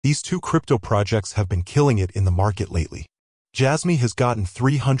These two crypto projects have been killing it in the market lately. Jasmy has gotten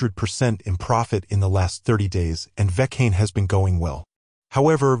 300% in profit in the last 30 days, and Vechain has been going well.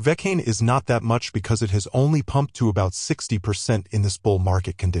 However, Vechain is not that much because it has only pumped to about 60% in this bull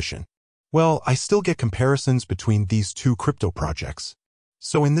market condition. Well, I still get comparisons between these two crypto projects.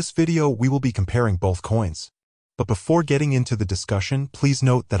 So in this video, we will be comparing both coins. But before getting into the discussion, please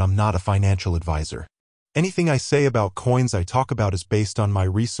note that I'm not a financial advisor. Anything I say about coins I talk about is based on my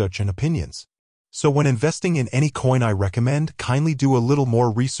research and opinions. So when investing in any coin I recommend, kindly do a little more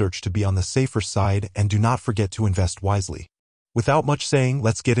research to be on the safer side and do not forget to invest wisely. Without much saying,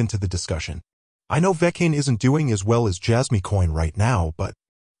 let's get into the discussion. I know Vechain isn't doing as well as Jasmy coin right now, but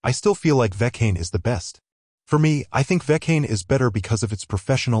I still feel like Vechain is the best. For me, I think Vechain is better because of its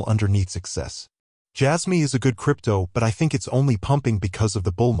professional underneath success. Jasmy is a good crypto, but I think it's only pumping because of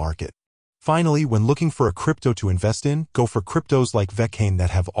the bull market. Finally, when looking for a crypto to invest in, go for cryptos like Vechain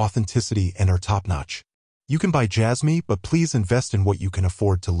that have authenticity and are top-notch. You can buy Jasmy, but please invest in what you can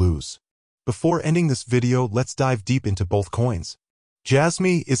afford to lose. Before ending this video, let's dive deep into both coins.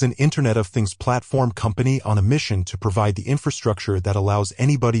 Jasmy is an Internet of Things platform company on a mission to provide the infrastructure that allows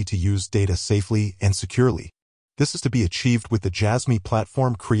anybody to use data safely and securely. This is to be achieved with the Jasmy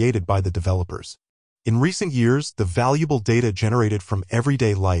platform created by the developers. In recent years, the valuable data generated from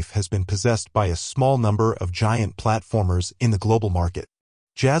everyday life has been possessed by a small number of giant platformers in the global market.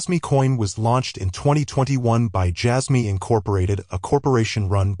 Jasmy Coin was launched in 2021 by Jasmy Incorporated, a corporation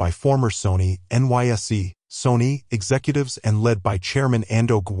run by former Sony, NYSE, Sony executives and led by Chairman Nee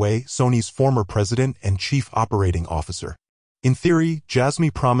Guy, Sony's former president and chief operating officer. In theory,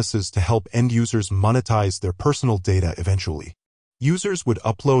 Jasmy promises to help end users monetize their personal data eventually. Users would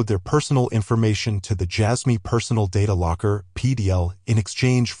upload their personal information to the Jasmy Personal Data Locker, PDL, in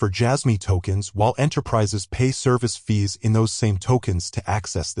exchange for Jasmy tokens, while enterprises pay service fees in those same tokens to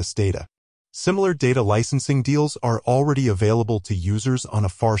access this data. Similar data licensing deals are already available to users on a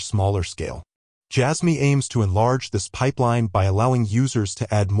far smaller scale. Jasmy aims to enlarge this pipeline by allowing users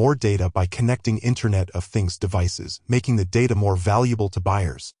to add more data by connecting Internet of Things devices, making the data more valuable to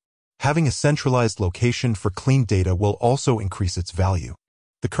buyers. Having a centralized location for clean data will also increase its value.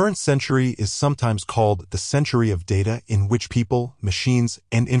 The current century is sometimes called the century of data, in which people, machines,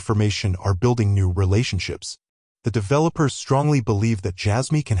 and information are building new relationships. The developers strongly believe that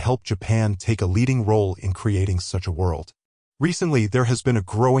Jasmy can help Japan take a leading role in creating such a world. Recently, there has been a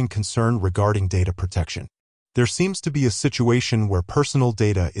growing concern regarding data protection. There seems to be a situation where personal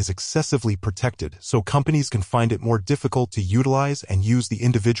data is excessively protected, so companies can find it more difficult to utilize and use the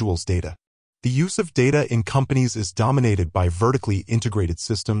individual's data. The use of data in companies is dominated by vertically integrated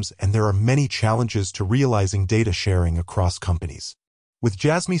systems, and there are many challenges to realizing data sharing across companies. With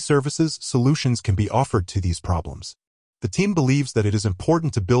Jasmy services, solutions can be offered to these problems. The team believes that it is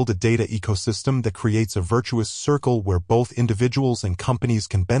important to build a data ecosystem that creates a virtuous circle where both individuals and companies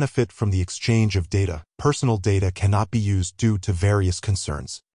can benefit from the exchange of data. Personal data cannot be used due to various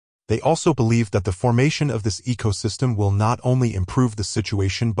concerns. They also believe that the formation of this ecosystem will not only improve the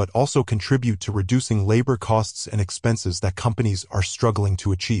situation but also contribute to reducing labor costs and expenses that companies are struggling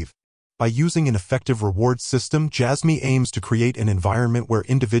to achieve. By using an effective reward system, Jasmy aims to create an environment where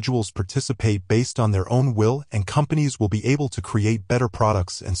individuals participate based on their own will, and companies will be able to create better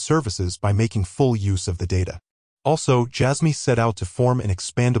products and services by making full use of the data. Also, Jasmy set out to form an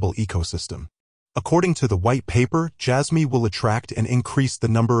expandable ecosystem. According to the white paper, Jasmy will attract and increase the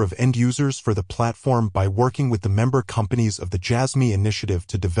number of end users for the platform by working with the member companies of the Jasmy initiative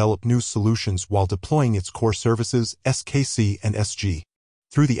to develop new solutions while deploying its core services, SKC and SG.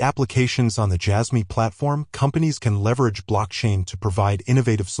 Through the applications on the Jasmy platform, companies can leverage blockchain to provide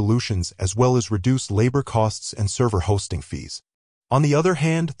innovative solutions as well as reduce labor costs and server hosting fees. On the other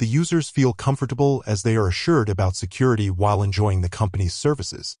hand, the users feel comfortable as they are assured about security while enjoying the company's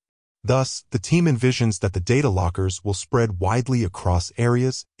services. Thus, the team envisions that the data lockers will spread widely across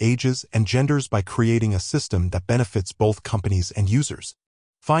areas, ages, and genders by creating a system that benefits both companies and users.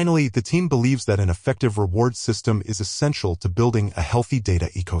 Finally, the team believes that an effective reward system is essential to building a healthy data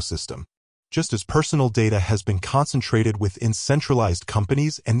ecosystem. Just as personal data has been concentrated within centralized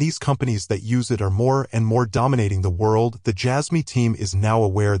companies and these companies that use it are more and more dominating the world, the Jasmy team is now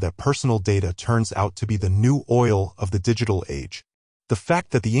aware that personal data turns out to be the new oil of the digital age. The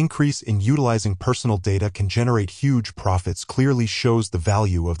fact that the increase in utilizing personal data can generate huge profits clearly shows the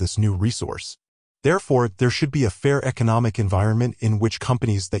value of this new resource. Therefore, there should be a fair economic environment in which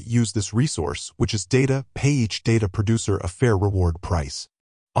companies that use this resource, which is data, pay each data producer a fair reward price.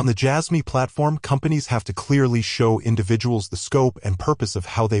 On the Jasmy platform, companies have to clearly show individuals the scope and purpose of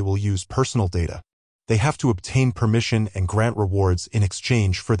how they will use personal data. They have to obtain permission and grant rewards in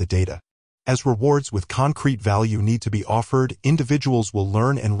exchange for the data. As rewards with concrete value need to be offered, individuals will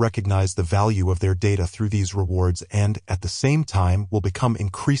learn and recognize the value of their data through these rewards and, at the same time, will become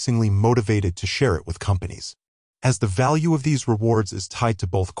increasingly motivated to share it with companies. As the value of these rewards is tied to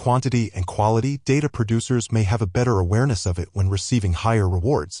both quantity and quality, data producers may have a better awareness of it when receiving higher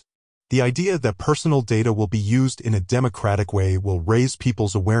rewards. The idea that personal data will be used in a democratic way will raise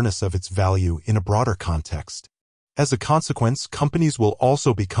people's awareness of its value in a broader context. As a consequence, companies will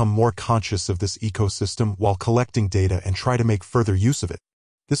also become more conscious of this ecosystem while collecting data and try to make further use of it.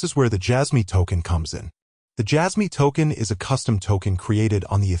 This is where the Jasmy token comes in. The Jasmy token is a custom token created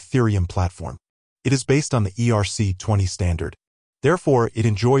on the Ethereum platform. It is based on the ERC-20 standard. Therefore, it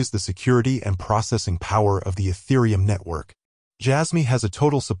enjoys the security and processing power of the Ethereum network. Jasmy has a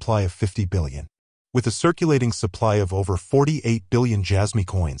total supply of 50 billion, with a circulating supply of over 48 billion Jasmy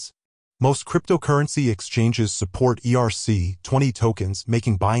coins. Most cryptocurrency exchanges support ERC-20 tokens,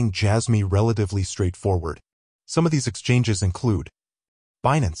 making buying Jasmy relatively straightforward. Some of these exchanges include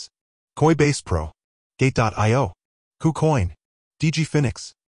Binance, Coinbase Pro, Gate.io, KuCoin,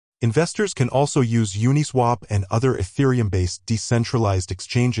 DigiFinix. Investors can also use Uniswap and other Ethereum-based decentralized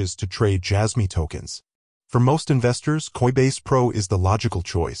exchanges to trade Jasmy tokens. For most investors, Coinbase Pro is the logical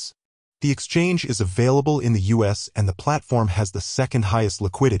choice. The exchange is available in the US and the platform has the second highest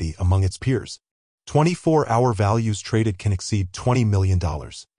liquidity among its peers. 24-hour values traded can exceed $20 million.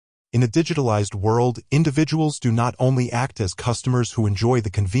 In a digitalized world, individuals do not only act as customers who enjoy the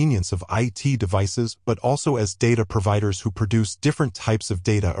convenience of IT devices, but also as data providers who produce different types of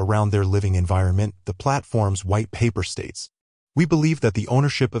data around their living environment, the platform's white paper states. We believe that the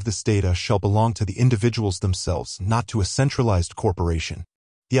ownership of this data shall belong to the individuals themselves, not to a centralized corporation.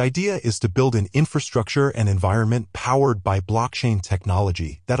 The idea is to build an infrastructure and environment powered by blockchain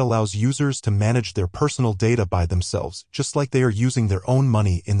technology that allows users to manage their personal data by themselves, just like they are using their own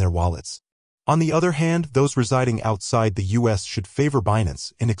money in their wallets. On the other hand, those residing outside the US should favor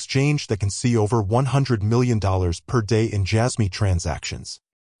Binance, an exchange that can see over $100 million per day in Jasmy transactions.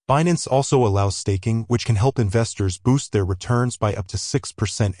 Binance also allows staking, which can help investors boost their returns by up to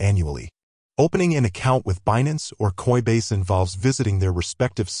 6% annually. Opening an account with Binance or Coinbase involves visiting their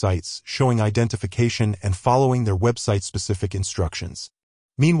respective sites, showing identification, and following their website-specific instructions.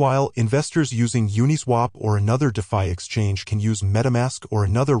 Meanwhile, investors using Uniswap or another DeFi exchange can use MetaMask or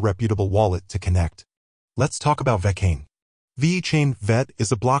another reputable wallet to connect. Let's talk about Vechain. Vechain Vet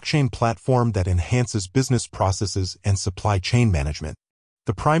is a blockchain platform that enhances business processes and supply chain management.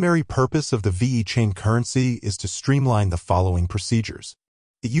 The primary purpose of the Vechain currency is to streamline the following procedures.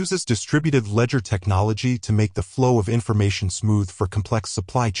 It uses distributed ledger technology to make the flow of information smooth for complex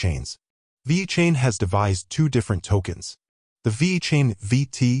supply chains. Vechain has devised two different tokens. The Vechain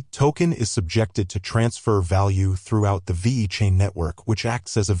VT token is subjected to transfer value throughout the Vechain network, which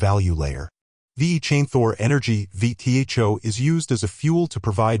acts as a value layer. Vechain Thor Energy VTHO is used as a fuel to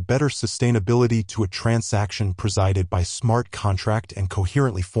provide better sustainability to a transaction presided by smart contract and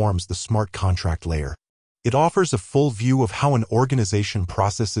coherently forms the smart contract layer. It offers a full view of how an organization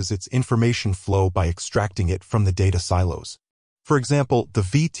processes its information flow by extracting it from the data silos. For example, the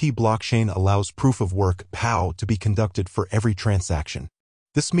VT blockchain allows proof of work (POW) to be conducted for every transaction.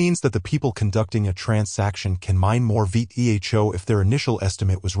 This means that the people conducting a transaction can mine more VTHO if their initial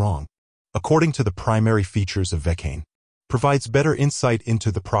estimate was wrong. According to the primary features of Vechain, provides better insight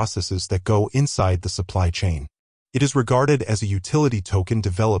into the processes that go inside the supply chain. It is regarded as a utility token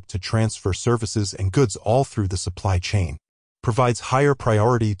developed to transfer services and goods all through the supply chain. Provides higher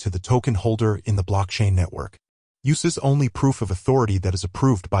priority to the token holder in the blockchain network. Uses only proof of authority that is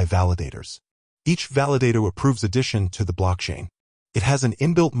approved by validators. Each validator approves addition to the blockchain. It has an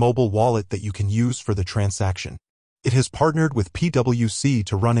inbuilt mobile wallet that you can use for the transaction. It has partnered with PwC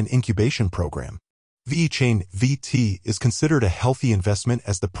to run an incubation program. Vechain VT is considered a healthy investment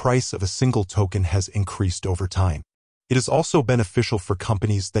as the price of a single token has increased over time. It is also beneficial for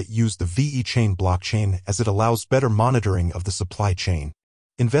companies that use the Vechain blockchain as it allows better monitoring of the supply chain.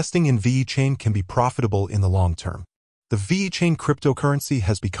 Investing in Vechain can be profitable in the long term. The Vechain cryptocurrency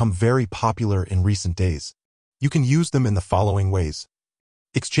has become very popular in recent days. You can use them in the following ways.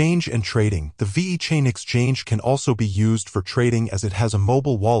 Exchange and trading. The Vechain exchange can also be used for trading as it has a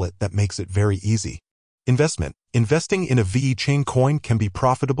mobile wallet that makes it very easy. Investment. Investing in a Vechain coin can be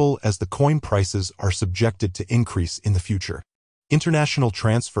profitable as the coin prices are subjected to increase in the future. International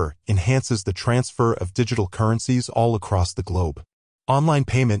transfer enhances the transfer of digital currencies all across the globe. Online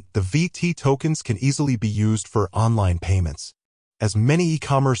payment. The VT tokens can easily be used for online payments, as many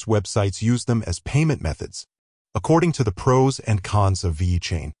e-commerce websites use them as payment methods. According to the pros and cons of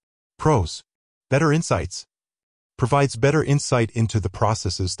Vechain. Pros. Better insights. Provides better insight into the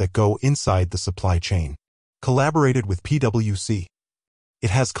processes that go inside the supply chain. Collaborated with PwC. It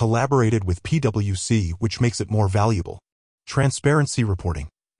has collaborated with PwC, which makes it more valuable. Transparency reporting.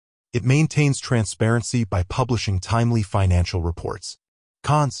 It maintains transparency by publishing timely financial reports.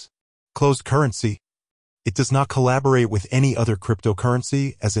 Cons. Closed currency. It does not collaborate with any other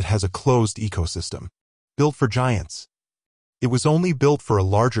cryptocurrency as it has a closed ecosystem. Built for giants. It was only built for a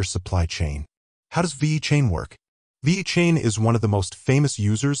larger supply chain. How does Vechain work? Vechain is one of the most famous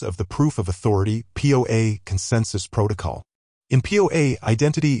users of the Proof of Authority (POA) consensus protocol. In POA,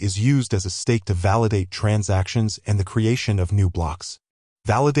 identity is used as a stake to validate transactions and the creation of new blocks.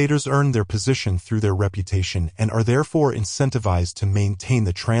 Validators earn their position through their reputation and are therefore incentivized to maintain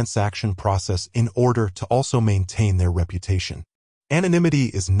the transaction process in order to also maintain their reputation. Anonymity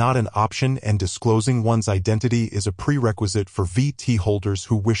is not an option, and disclosing one's identity is a prerequisite for VT holders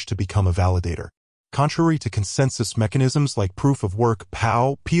who wish to become a validator. Contrary to consensus mechanisms like proof of work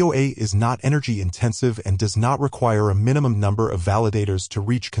 (POA) is not energy-intensive and does not require a minimum number of validators to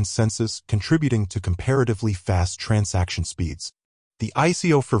reach consensus, contributing to comparatively fast transaction speeds. The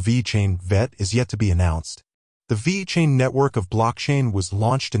ICO for Vechain (VET) is yet to be announced. The Vechain network of blockchain was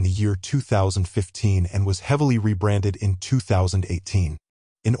launched in the year 2015 and was heavily rebranded in 2018.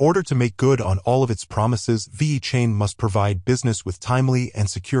 In order to make good on all of its promises, Vechain must provide business with timely and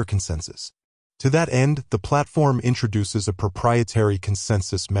secure consensus. To that end, the platform introduces a proprietary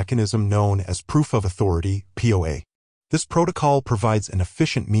consensus mechanism known as Proof of Authority (POA). This protocol provides an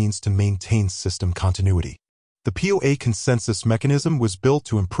efficient means to maintain system continuity. The POA consensus mechanism was built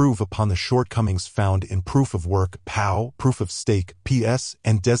to improve upon the shortcomings found in Proof of Work (POW), Proof of Stake (PS),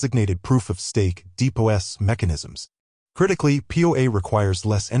 and Designated Proof of Stake (DPoS) mechanisms. Critically, POA requires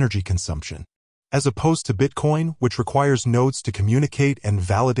less energy consumption. As opposed to Bitcoin, which requires nodes to communicate and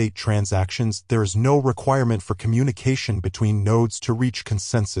validate transactions, there is no requirement for communication between nodes to reach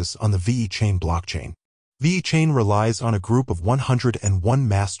consensus on the Vechain blockchain. Vechain relies on a group of 101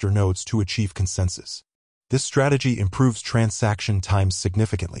 master nodes to achieve consensus. This strategy improves transaction times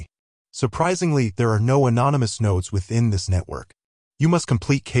significantly. Surprisingly, there are no anonymous nodes within this network. You must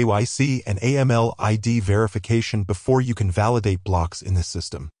complete KYC and AML ID verification before you can validate blocks in this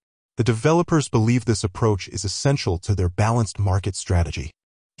system. The developers believe this approach is essential to their balanced market strategy.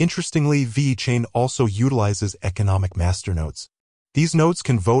 Interestingly, Vechain also utilizes economic masternodes. These nodes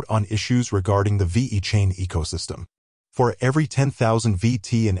can vote on issues regarding the Vechain ecosystem. For every 10,000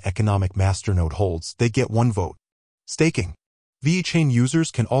 VT an economic masternode holds, they get one vote. Staking. Vechain users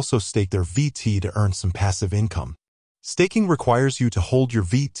can also stake their VT to earn some passive income. Staking requires you to hold your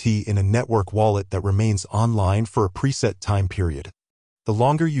VT in a network wallet that remains online for a preset time period. The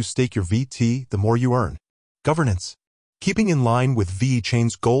longer you stake your VT, the more you earn. Governance. Keeping in line with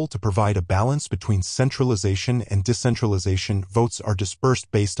Vechain's goal to provide a balance between centralization and decentralization, votes are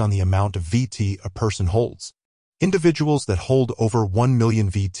dispersed based on the amount of VT a person holds. Individuals that hold over 1 million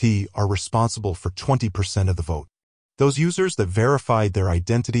VT are responsible for 20% of the vote. Those users that verified their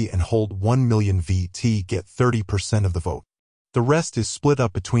identity and hold 1 million VT get 30% of the vote. The rest is split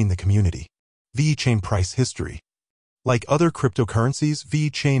up between the community. Vechain price history. Like other cryptocurrencies,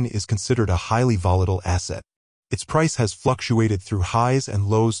 Vechain is considered a highly volatile asset. Its price has fluctuated through highs and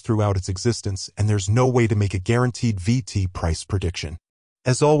lows throughout its existence, and there's no way to make a guaranteed VT price prediction.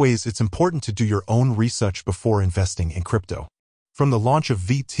 As always, it's important to do your own research before investing in crypto. From the launch of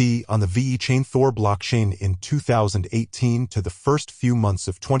VT on the Vechain Thor blockchain in 2018 to the first few months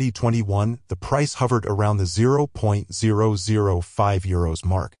of 2021, the price hovered around the 0.005 euros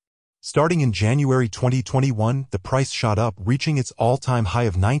mark. Starting in January 2021, the price shot up, reaching its all-time high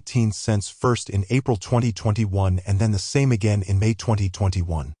of 19 cents first in April 2021 and then the same again in May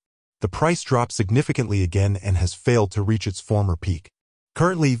 2021. The price dropped significantly again and has failed to reach its former peak.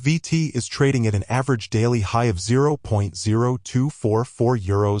 Currently, VT is trading at an average daily high of 0.0244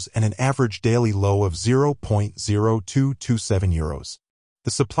 euros and an average daily low of 0.0227 euros. The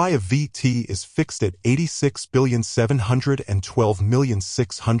supply of VT is fixed at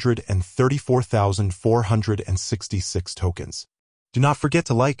 86,712,634,466 tokens. Do not forget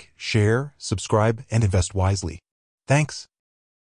to like, share, subscribe, and invest wisely. Thanks.